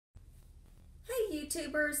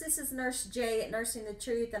YouTubers, this is Nurse J at Nursing the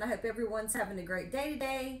Truth, and I hope everyone's having a great day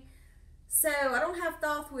today. So I don't have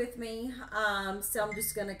Thoth with me, so I'm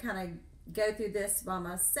just going to kind of go through this by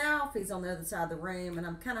myself. He's on the other side of the room, and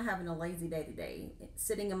I'm kind of having a lazy day today,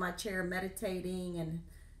 sitting in my chair meditating and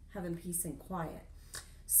having peace and quiet.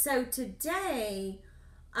 So today,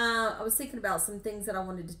 I was thinking about some things that I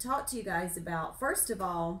wanted to talk to you guys about. First of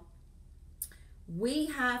all, we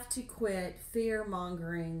have to quit fear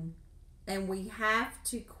mongering, and we have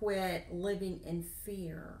to quit living in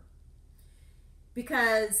fear,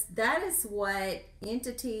 because that is what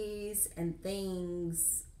entities and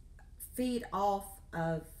things feed off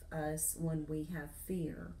of us when we have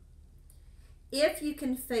fear. If you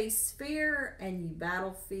can face fear and you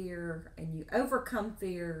battle fear and you overcome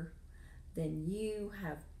fear, then you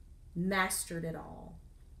have mastered it all.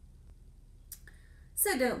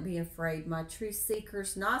 So don't be afraid, my truth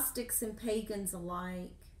seekers, Gnostics and pagans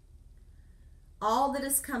alike. All that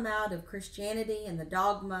has come out of Christianity and the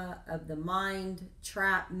dogma of the mind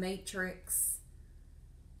trap matrix,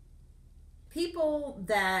 people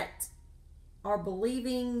that are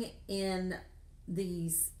believing in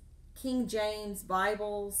these King James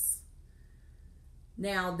Bibles,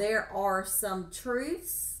 now there are some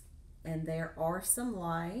truths and there are some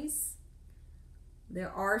lies. There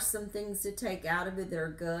are some things to take out of it that are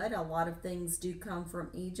good. A lot of things do come from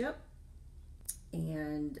Egypt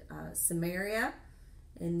and Samaria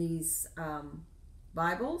in these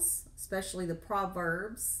Bibles, especially the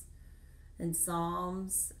Proverbs and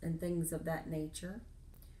Psalms and things of that nature.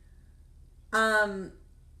 But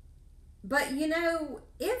you know,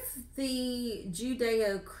 if the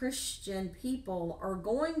Judeo-Christian people are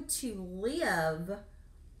going to live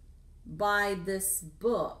by this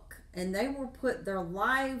book, and they will put their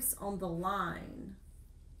lives on the line,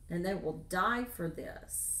 and they will die for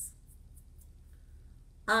this,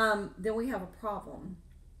 then we have a problem.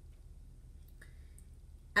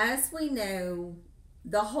 As we know,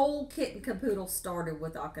 the whole kit and caboodle started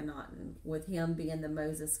with Akhenaten, with him being the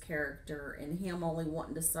Moses character and him only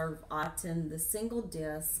wanting to serve Aten, the single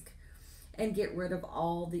disc, and get rid of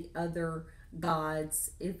all the other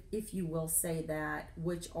gods, if you will say that,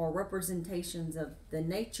 which are representations of the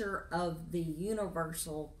nature of the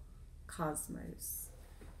universal cosmos.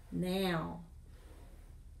 Now,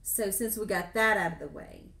 so since we got that out of the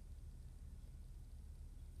way,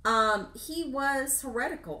 he was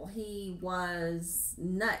heretical. He was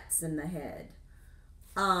nuts in the head.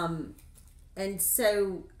 And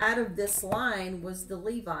so out of this line was the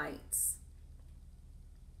Levites.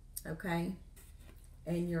 Okay?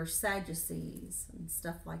 And your Sadducees and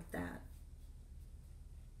stuff like that.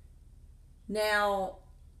 Now,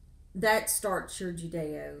 that starts your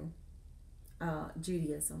Judaism.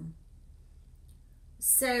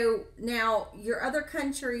 So now your other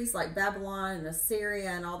countries like Babylon and Assyria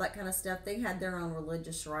and all that kind of stuff, they had their own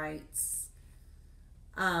religious rites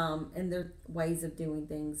and their ways of doing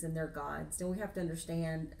things and their gods. And we have to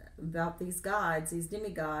understand about these gods, these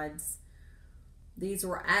demigods. These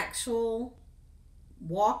were actual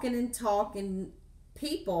walking and talking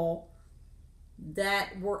people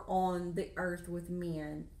that were on the earth with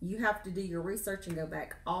men. You have to do your research and go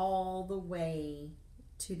back all the way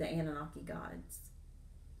to the Anunnaki gods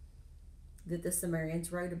that the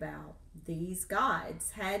Sumerians wrote about. These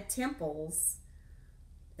gods had temples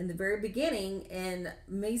in the very beginning in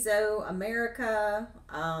Mesoamerica,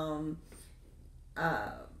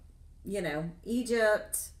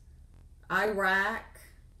 Egypt, Iraq,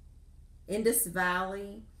 Indus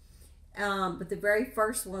Valley, but the very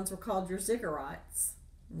first ones were called your ziggurats,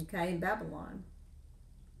 okay, in Babylon,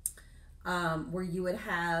 where you would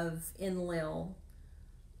have Enlil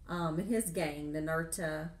and his gang,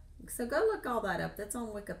 Ninurta. So go look all that up. That's on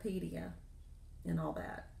Wikipedia and all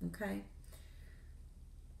that, okay?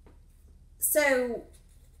 So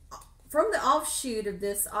from the offshoot of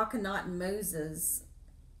this Akhenaten Moses,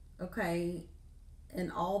 okay,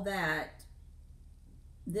 and all that,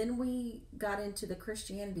 then we got into the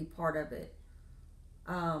Christianity part of it,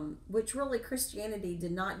 which really Christianity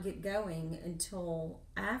did not get going until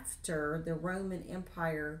after the Roman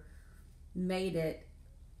Empire made it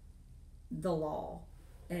the law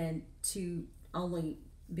and to only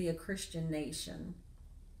be a Christian nation.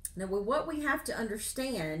 Now, what we have to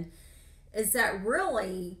understand is that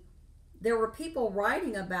really there were people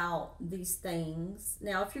writing about these things.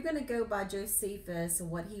 Now, if you're going to go by Josephus and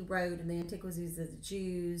what he wrote in the Antiquities of the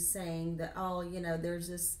Jews, saying that, oh, you know, there's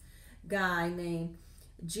this guy named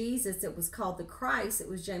Jesus that was called the Christ, it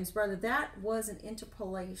was James' brother, that was an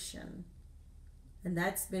interpolation. And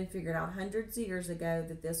that's been figured out hundreds of years ago,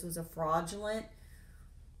 that this was a fraudulent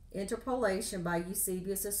interpolation by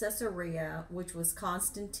Eusebius of Caesarea, which was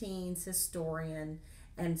Constantine's historian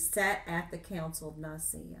and sat at the Council of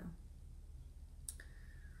Nicaea.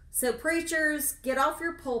 So, preachers, get off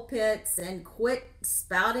your pulpits and quit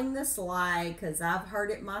spouting this lie, because I've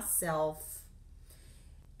heard it myself.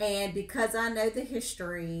 And because I know the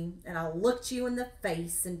history, and I looked you in the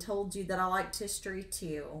face and told you that I liked history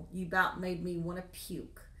too, you about made me want to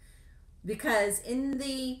puke. Because in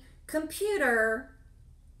the computer,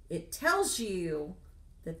 it tells you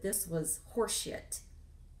that this was horseshit.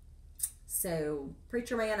 So,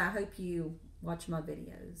 preacher man, I hope you watch my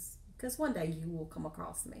videos, because one day you will come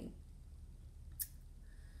across me.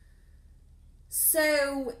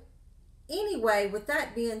 So, anyway, with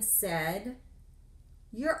that being said,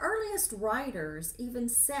 your earliest writers even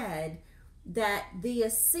said that the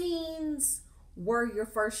Essenes were your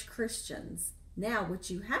first Christians. Now, what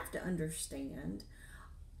you have to understand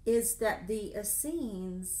is that the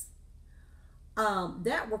Essenes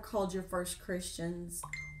that were called your first Christians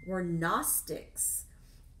were Gnostics.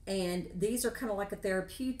 And these are kind of like a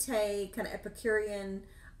therapeutic, kind of Epicurean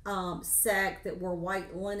sect that wore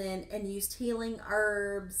white linen and used healing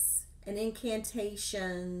herbs and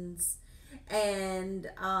incantations and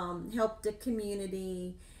helped the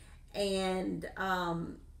community. And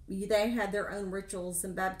they had their own rituals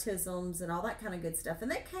and baptisms and all that kind of good stuff. And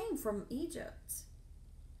they came from Egypt.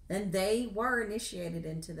 And they were initiated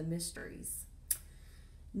into the mysteries.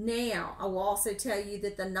 Now, I will also tell you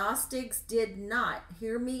that the Gnostics did not,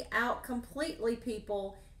 hear me out completely,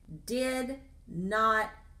 people, did not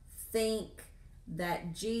think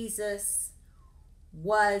that Jesus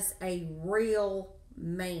was a real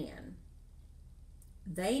man.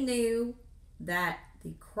 They knew that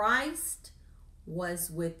the Christ was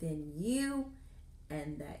within you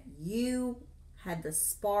and that you had the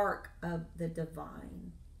spark of the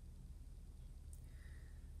divine.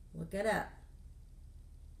 Look it up.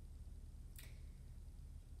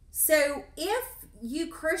 So if you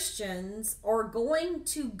Christians are going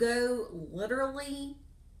to go literally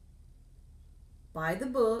by the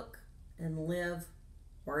book and live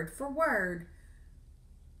word for word,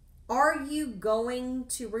 are you going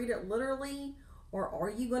to read it literally, or are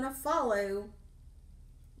you going to follow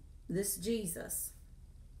this Jesus?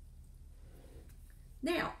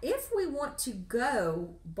 Now, if we want to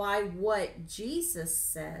go by what Jesus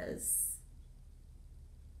says,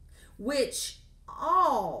 which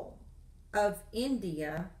all of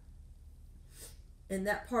India and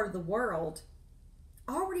that part of the world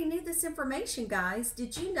already knew this information, guys.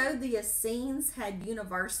 Did you know the Essenes had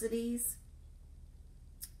universities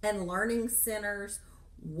and learning centers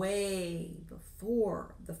way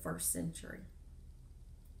before the 1st century?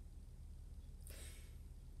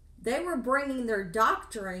 They were bringing their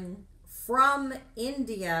doctrine from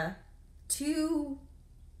India to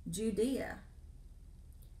Judea.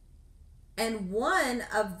 And one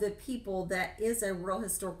of the people that is a real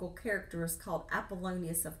historical character is called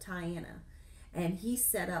Apollonius of Tyana. And he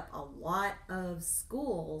set up a lot of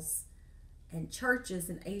schools and churches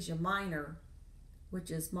in Asia Minor, which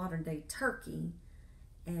is modern day Turkey.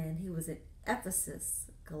 And he was at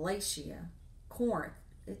Ephesus, Galatia, Corinth.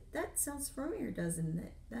 That sounds familiar, doesn't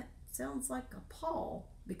it? That sounds like a Paul,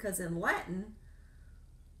 because in Latin,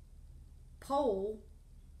 Pole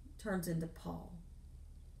turns into Paul,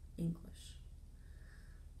 English.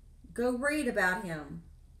 Go read about him.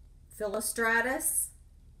 Philostratus,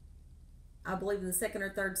 I believe in the 2nd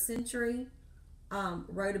or 3rd century,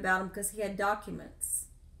 wrote about him because he had documents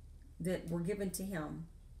that were given to him,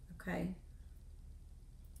 okay,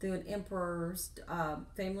 through an emperor's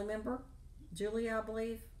family member, Julia, I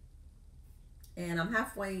believe. And I'm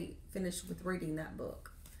halfway finished with reading that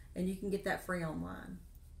book. And you can get that free online.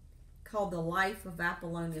 Called The Life of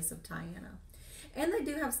Apollonius of Tyana. And they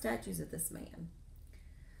do have statues of this man.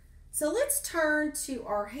 So let's turn to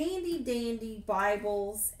our handy dandy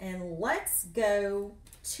Bibles and let's go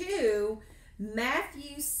to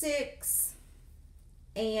Matthew 6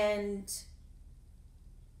 and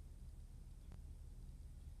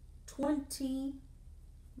 20.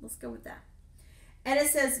 Let's go with that. And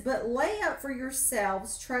it says, "But lay up for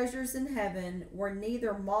yourselves treasures in heaven, where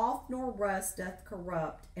neither moth nor rust doth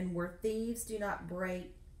corrupt, and where thieves do not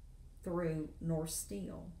break through nor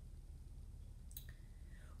steal.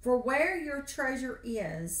 For where your treasure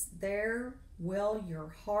is, there will your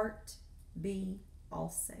heart be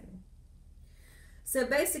also." So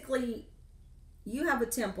basically, you have a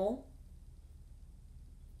temple,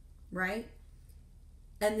 right?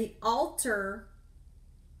 And the altar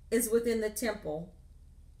is within the temple.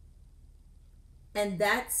 And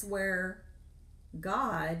that's where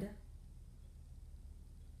God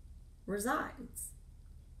resides.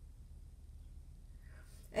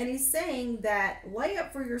 And he's saying that lay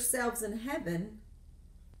up for yourselves in heaven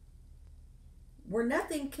where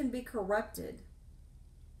nothing can be corrupted.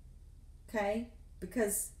 Okay?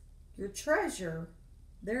 Because your treasure,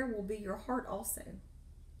 there will be your heart also.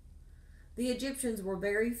 The Egyptians were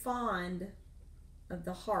very fond of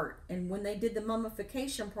the heart. And when they did the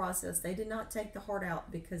mummification process, they did not take the heart out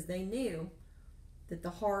because they knew that the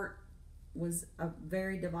heart was a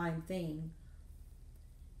very divine thing.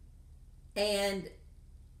 And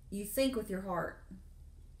you think with your heart,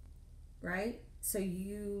 right? So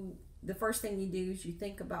the first thing you do is you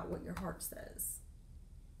think about what your heart says.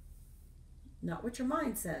 Not what your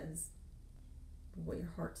mind says, but what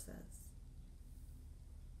your heart says.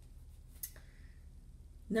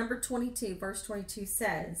 Number 22, verse 22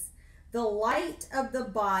 says, the light of the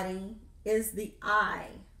body is the eye.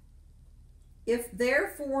 If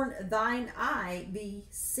therefore thine eye be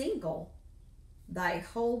single, thy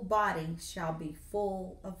whole body shall be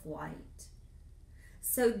full of light.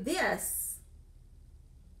 So this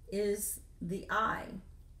is the eye,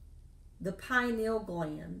 the pineal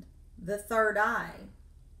gland, the third eye,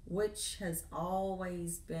 which has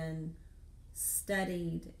always been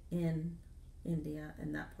studied in India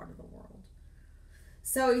and that part of the world.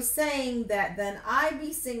 So he's saying that then eye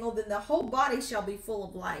be single, then the whole body shall be full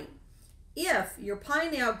of light. If your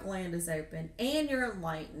pineal gland is open and you're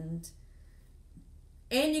enlightened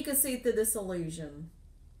and you can see through this illusion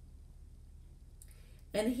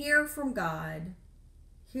and hear from God,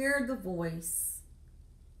 hear the voice,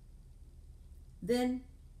 then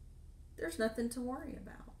there's nothing to worry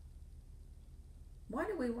about. Why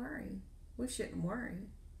do we worry? We shouldn't worry.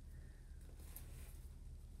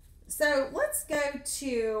 So let's go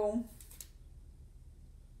to,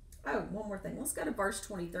 one more thing. Let's go to verse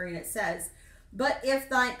 23, and it says, but if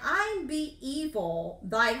thine eye be evil,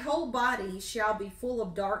 thy whole body shall be full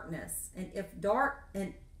of darkness. And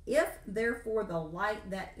if therefore the light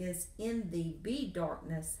that is in thee be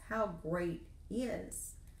darkness, how great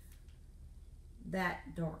is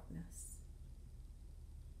that darkness?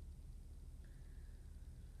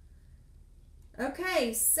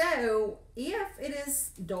 Okay, so if it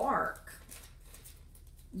is dark,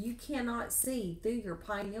 you cannot see through your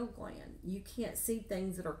pineal gland. You can't see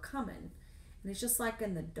things that are coming. And it's just like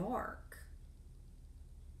in the dark.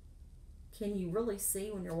 Can you really see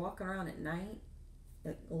when you're walking around at night?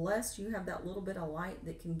 Unless you have that little bit of light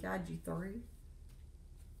that can guide you through.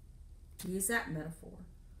 Use that metaphor.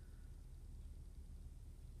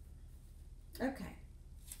 Okay.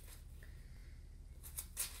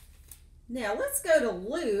 Now let's go to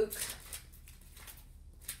Luke.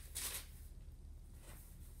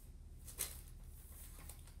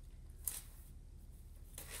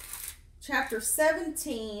 Chapter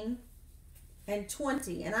 17 and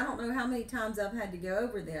 20. And I don't know how many times I've had to go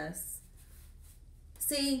over this.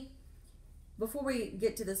 See, before we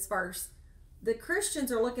get to this verse, the Christians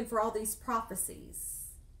are looking for all these prophecies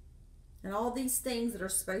and all these things that are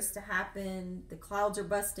supposed to happen. The clouds are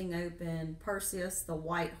busting open. Perseus, the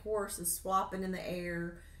white horse, is flopping in the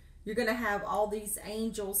air. You're going to have all these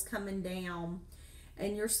angels coming down.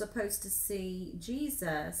 And you're supposed to see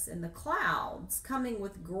Jesus in the clouds coming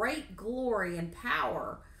with great glory and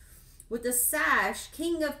power, with a sash,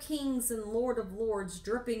 King of Kings and Lord of Lords,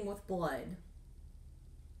 dripping with blood.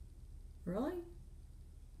 Really?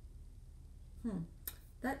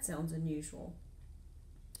 That sounds unusual.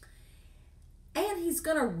 And he's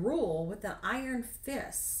going to rule with an iron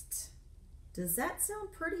fist. Does that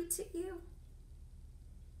sound pretty to you?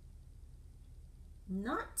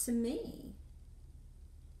 Not to me.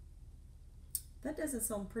 That doesn't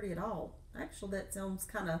sound pretty at all. Actually, that sounds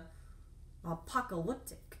kind of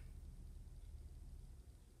apocalyptic.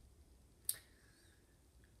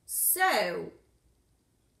 So,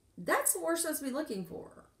 that's what we're supposed to be looking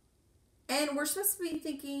for. And we're supposed to be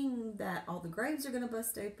thinking that all the graves are going to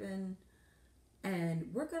bust open and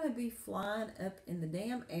we're going to be flying up in the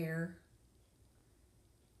damn air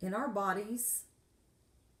in our bodies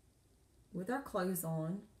with our clothes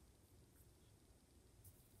on.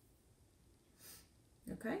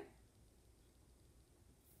 Okay?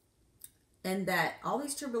 And that all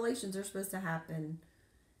these tribulations are supposed to happen,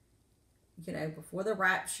 you know, before the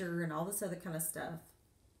rapture and all this other kind of stuff.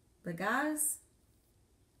 But guys,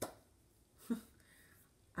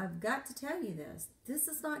 I've got to tell you this. This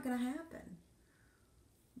is not going to happen.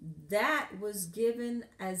 That was given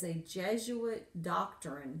as a Jesuit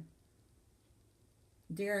doctrine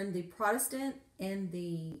during the Protestant and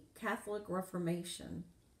the Catholic Reformation.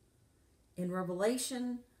 In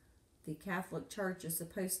Revelation, the Catholic Church is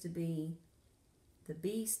supposed to be the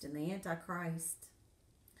beast and the Antichrist.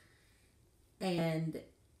 And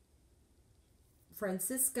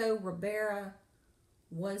Francisco Ribera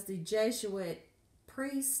was the Jesuit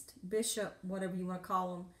priest, bishop, whatever you want to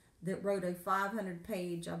call him, that wrote a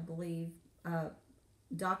 500-page, I believe,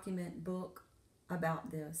 document book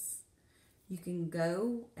about this. You can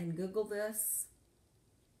go and Google this,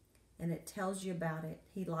 and it tells you about it.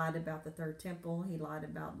 He lied about the third temple. He lied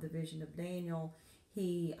about the vision of Daniel.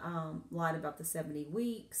 He lied about the 70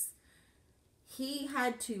 weeks. He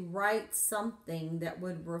had to write something that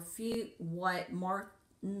would refute what Martin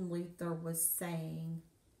Luther was saying.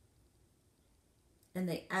 And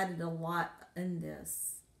they added a lot in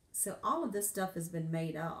this. So all of this stuff has been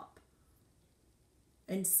made up.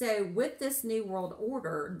 And so with this New World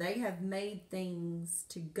Order, they have made things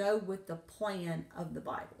to go with the plan of the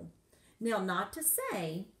Bible. Now, not to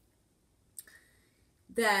say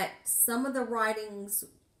that some of the writings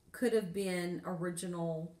could have been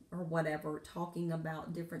original or whatever, talking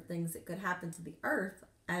about different things that could happen to the earth,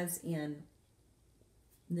 as in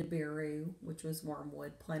Nibiru, which was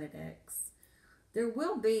Wormwood, Planet X. There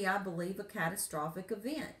will be, I believe, a catastrophic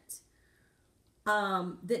event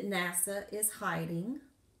that NASA is hiding.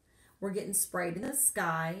 We're getting sprayed in the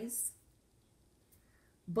skies.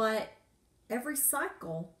 But every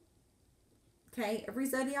cycle, okay, every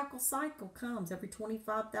zodiacal cycle comes every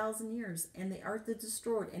 25,000 years, and the earth is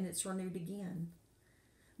destroyed and it's renewed again.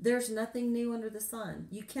 There's nothing new under the sun.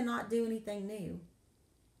 You cannot do anything new.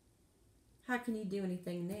 How can you do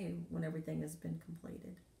anything new when everything has been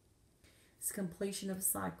completed? It's completion of a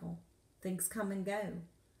cycle. Things come and go.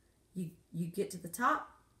 You get to the top,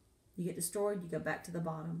 you get destroyed, you go back to the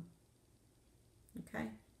bottom. Okay?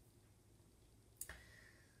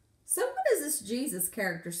 So what is this Jesus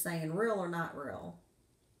character saying? Real or not real?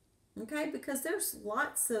 Okay? Because there's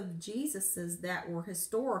lots of Jesuses that were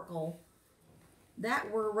historical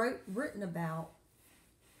that were written about.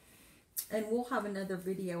 And we'll have another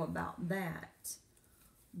video about that.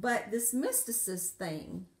 But this mysticist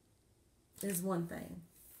thing is one thing.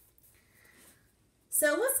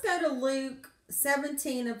 So let's go to Luke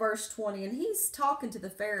 17 and verse 20. And he's talking to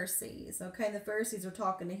the Pharisees. Okay, the Pharisees are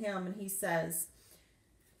talking to him. And he says,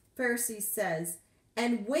 Pharisees says,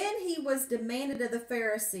 and when he was demanded of the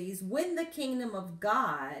Pharisees when the kingdom of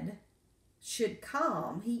God should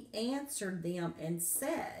come, he answered them and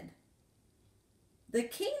said, the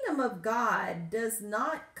kingdom of God does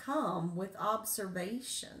not come with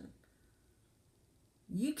observation.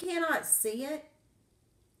 You cannot see it,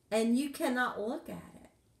 and you cannot look at it.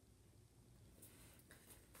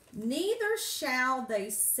 Neither shall they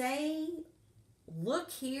say, look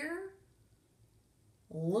here,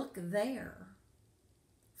 look there.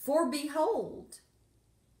 For behold,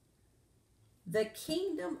 the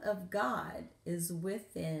kingdom of God is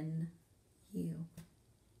within you.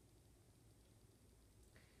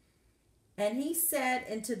 And he said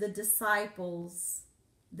unto the disciples,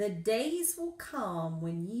 the days will come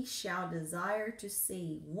when ye shall desire to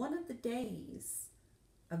see one of the days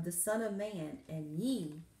of the Son of Man, and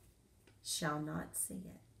ye shall not see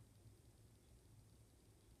it.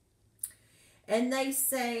 And they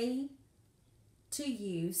say to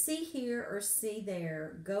you, see here or see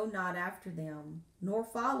there, go not after them, nor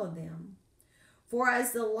follow them. For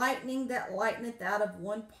as the lightning that lighteneth out of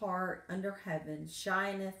one part under heaven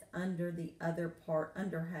shineth under the other part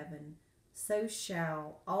under heaven, so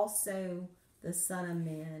shall also the Son of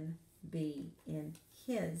Man be in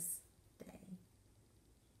his day.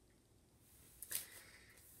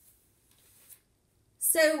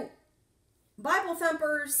 So, Bible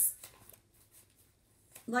thumpers,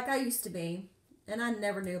 like I used to be, and I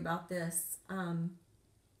never knew about this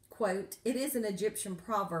quote. It is an Egyptian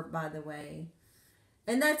proverb, by the way.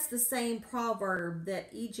 And that's the same proverb that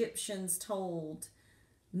Egyptians told,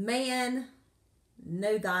 man,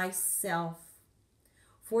 know thyself,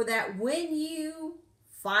 for that when you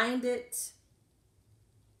find it,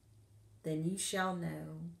 then you shall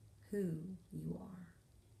know who you are.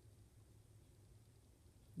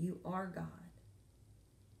 You are God.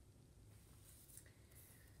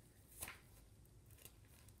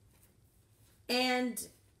 And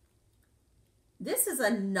this is a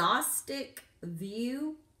Gnostic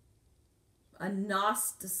view, a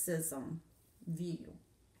Gnosticism view.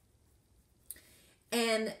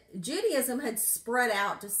 And Judaism had spread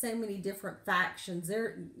out to so many different factions.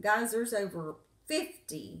 There's over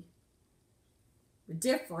 50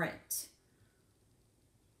 different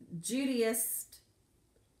Judaist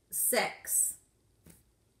sects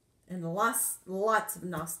and lots of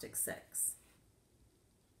Gnostic sects.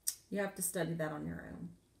 You have to study that on your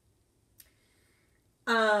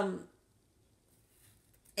own.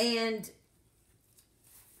 And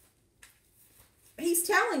he's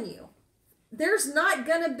telling you, there's not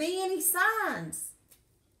going to be any signs.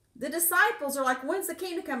 The disciples are like, when's the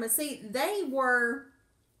kingdom coming? See, they were,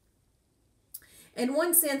 in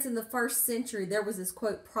one sense, in the first century, there was this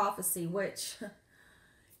quote prophecy, which,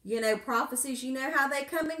 prophecies, how they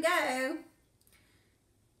come and go.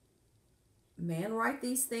 Man, write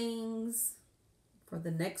these things for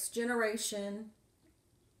the next generation.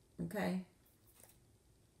 Okay.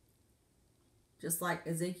 Just like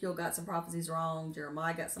Ezekiel got some prophecies wrong,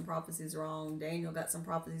 Jeremiah got some prophecies wrong, Daniel got some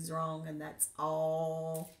prophecies wrong, and that's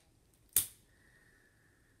all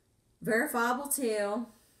verifiable tale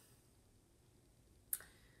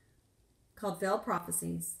called failed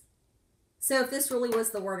prophecies. So if this really was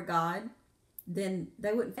the word of God, then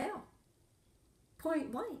they wouldn't fail.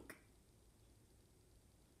 Point blank.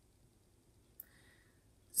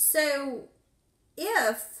 So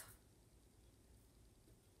if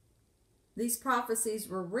these prophecies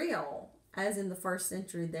were real, as in the first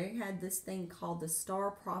century, they had this thing called the star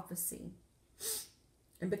prophecy.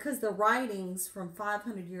 And because the writings from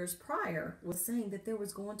 500 years prior was saying that there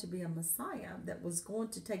was going to be a Messiah that was going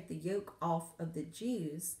to take the yoke off of the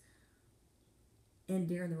Jews and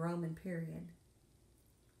during the Roman period.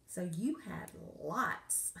 So you had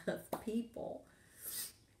lots of people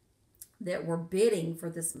that were bidding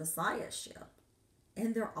for this messiahship.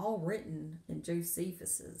 And they're all written in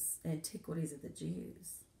Josephus's Antiquities of the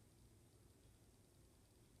Jews.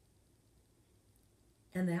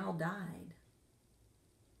 And they all died.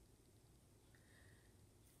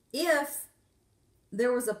 If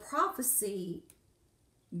there was a prophecy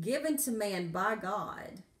given to man by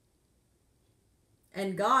God,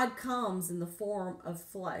 and God comes in the form of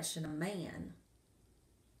flesh and a man,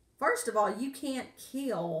 first of all, you can't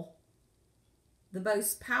kill the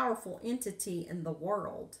most powerful entity in the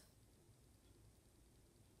world.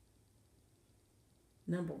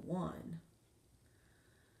 Number one.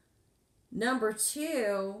 Number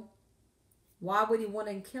two, why would he want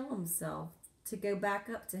to kill himself? To go back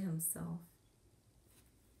up to himself.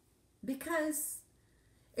 Because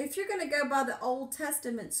if you're going to go by the Old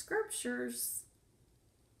Testament scriptures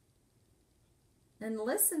and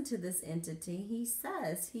listen to this entity,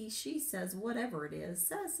 she says, whatever it is,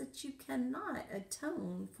 says that you cannot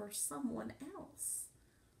atone for someone else.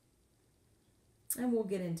 And we'll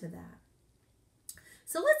get into that.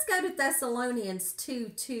 So let's go to Thessalonians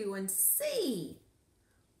 2:2 and see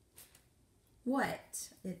what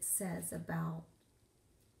it says about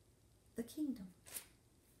the kingdom.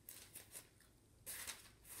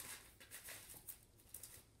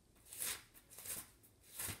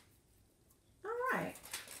 All right.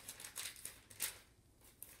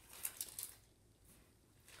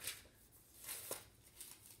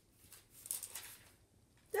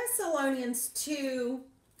 Thessalonians 2:2.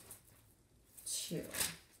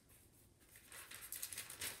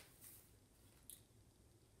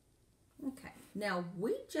 Okay. Now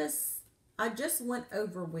I just went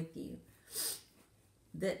over with you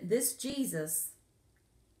that this Jesus,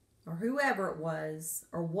 or whoever it was,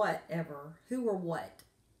 or whatever, who or what,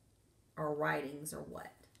 or writings or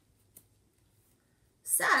what,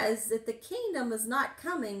 says that the kingdom is not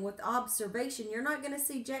coming with observation. You're not going to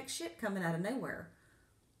see jack shit coming out of nowhere.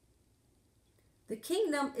 The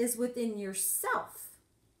kingdom is within yourself.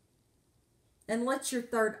 And let your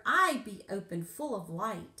third eye be open, full of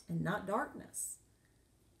light and not darkness.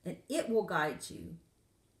 And it will guide you.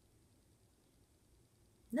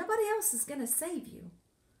 Nobody else is going to save you.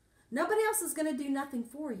 Nobody else is going to do nothing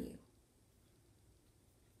for you.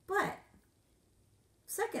 But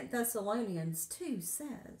 2 Thessalonians 2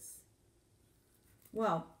 says,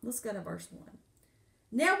 well, let's go to verse 1.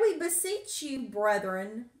 Now we beseech you,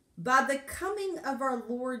 brethren, by the coming of our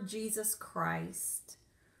Lord Jesus Christ,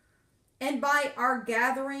 and by our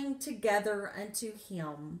gathering together unto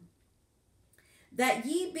him, that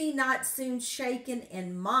ye be not soon shaken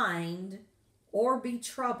in mind, or be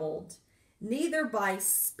troubled, neither by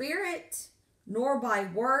spirit, nor by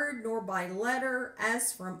word, nor by letter,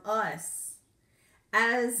 as from us,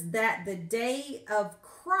 as that the day of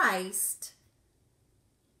Christ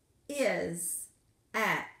is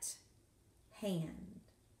at hand.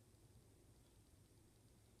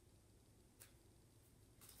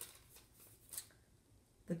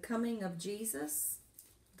 The coming of Jesus,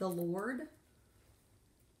 the Lord,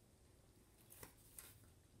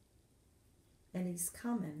 and he's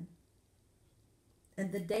coming.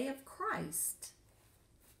 And the day of Christ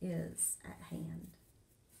is at hand.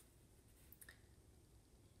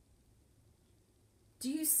 Do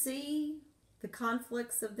you see the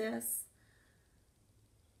conflicts of this?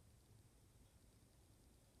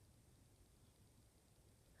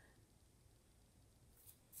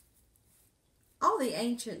 All the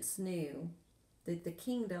ancients knew that the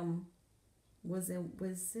kingdom was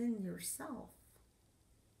in yourself.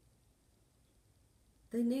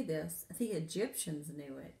 They knew this. The Egyptians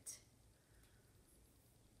knew it.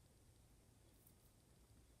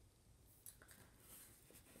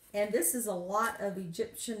 And this is a lot of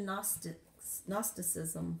Egyptian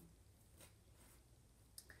Gnosticism.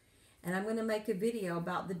 And I'm going to make a video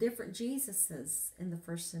about the different Jesuses in the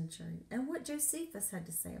first century and what Josephus had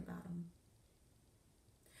to say about them.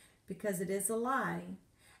 Because it is a lie.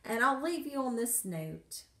 And I'll leave you on this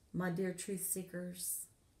note, my dear truth seekers.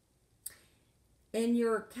 In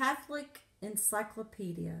your Catholic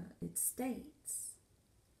Encyclopedia, it states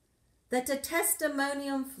that the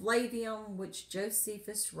Testimonium Flavium, which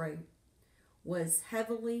Josephus wrote, was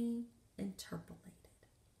heavily interpolated.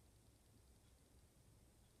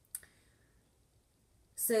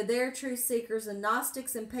 So there, truth seekers and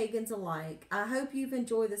Gnostics and pagans alike, I hope you've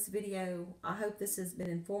enjoyed this video. I hope this has been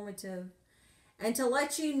informative. And to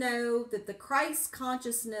let you know that the Christ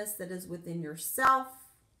consciousness that is within yourself,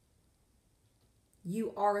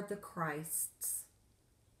 you are the Christ's,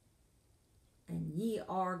 and ye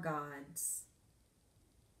are God's.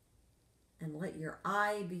 And let your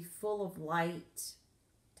eye be full of light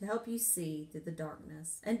to help you see through the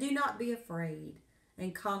darkness. And do not be afraid,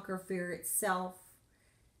 and conquer fear itself,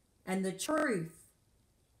 and the truth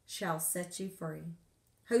shall set you free.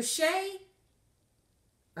 Hoshe,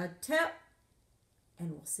 Atep,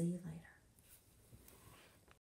 and we'll see you later.